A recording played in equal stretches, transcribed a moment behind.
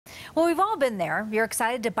Well, we've all been there. You're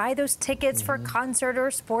excited to buy those tickets for a concert or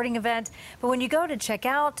a sporting event, but when you go to check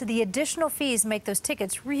out, the additional fees make those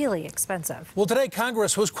tickets really expensive. Well, today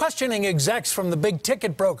Congress was questioning execs from the big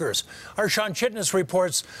ticket brokers. Our Sean Chitness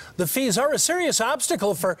reports the fees are a serious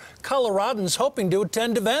obstacle for Coloradans hoping to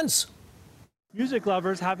attend events. Music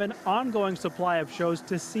lovers have an ongoing supply of shows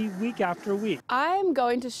to see week after week. I'm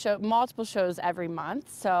going to multiple shows every month,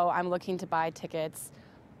 so I'm looking to buy tickets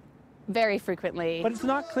very frequently. But it's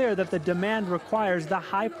not clear that the demand requires the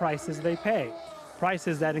high prices they pay.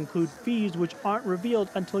 Prices that include fees which aren't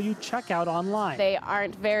revealed until you check out online. They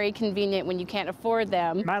aren't very convenient when you can't afford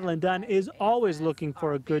them. Madeline Dunn is always looking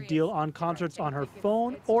for a good deal on concerts on her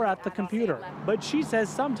phone or at the computer. But she says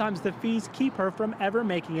sometimes the fees keep her from ever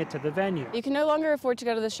making it to the venue. You can no longer afford to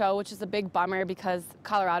go to the show, which is a big bummer because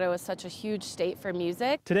Colorado is such a huge state for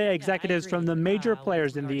music. Today, executives from the major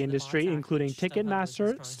players in the industry, including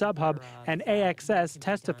Ticketmaster, StubHub, and AXS,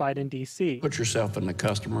 testified in D.C. Put yourself in the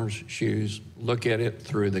customer's shoes, look at it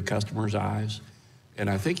through the customer's eyes. And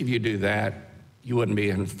I think if you do that, you wouldn't be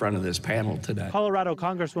in front of this panel today. Colorado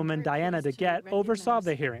Congresswoman DeGette oversaw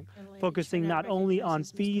the hearing, focusing not only on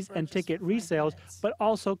fees and ticket resales, but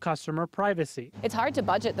also customer privacy. It's hard to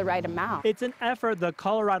budget the right amount. It's an effort the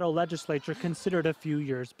Colorado legislature considered a few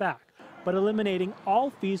years back, but eliminating all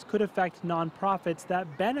fees could affect nonprofits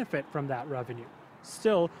that benefit from that revenue.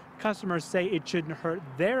 Still, customers say it shouldn't hurt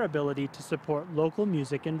their ability to support local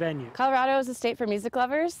music and venues. Colorado is a state for music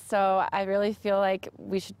lovers, so I really feel like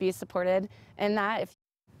we should be supported in that.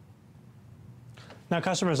 Now,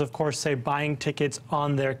 customers, of course, say buying tickets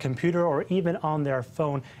on their computer or even on their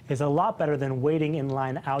phone is a lot better than waiting in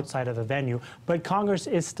line outside of a venue. But Congress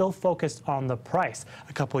is still focused on the price.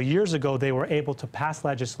 A couple of years ago, they were able to pass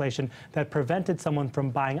legislation that prevented someone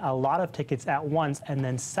from buying a lot of tickets at once and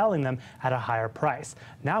then selling them at a higher price.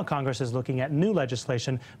 Now, Congress is looking at new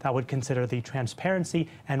legislation that would consider the transparency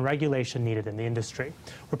and regulation needed in the industry.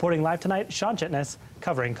 Reporting live tonight, Sean Chitness,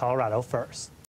 covering Colorado First.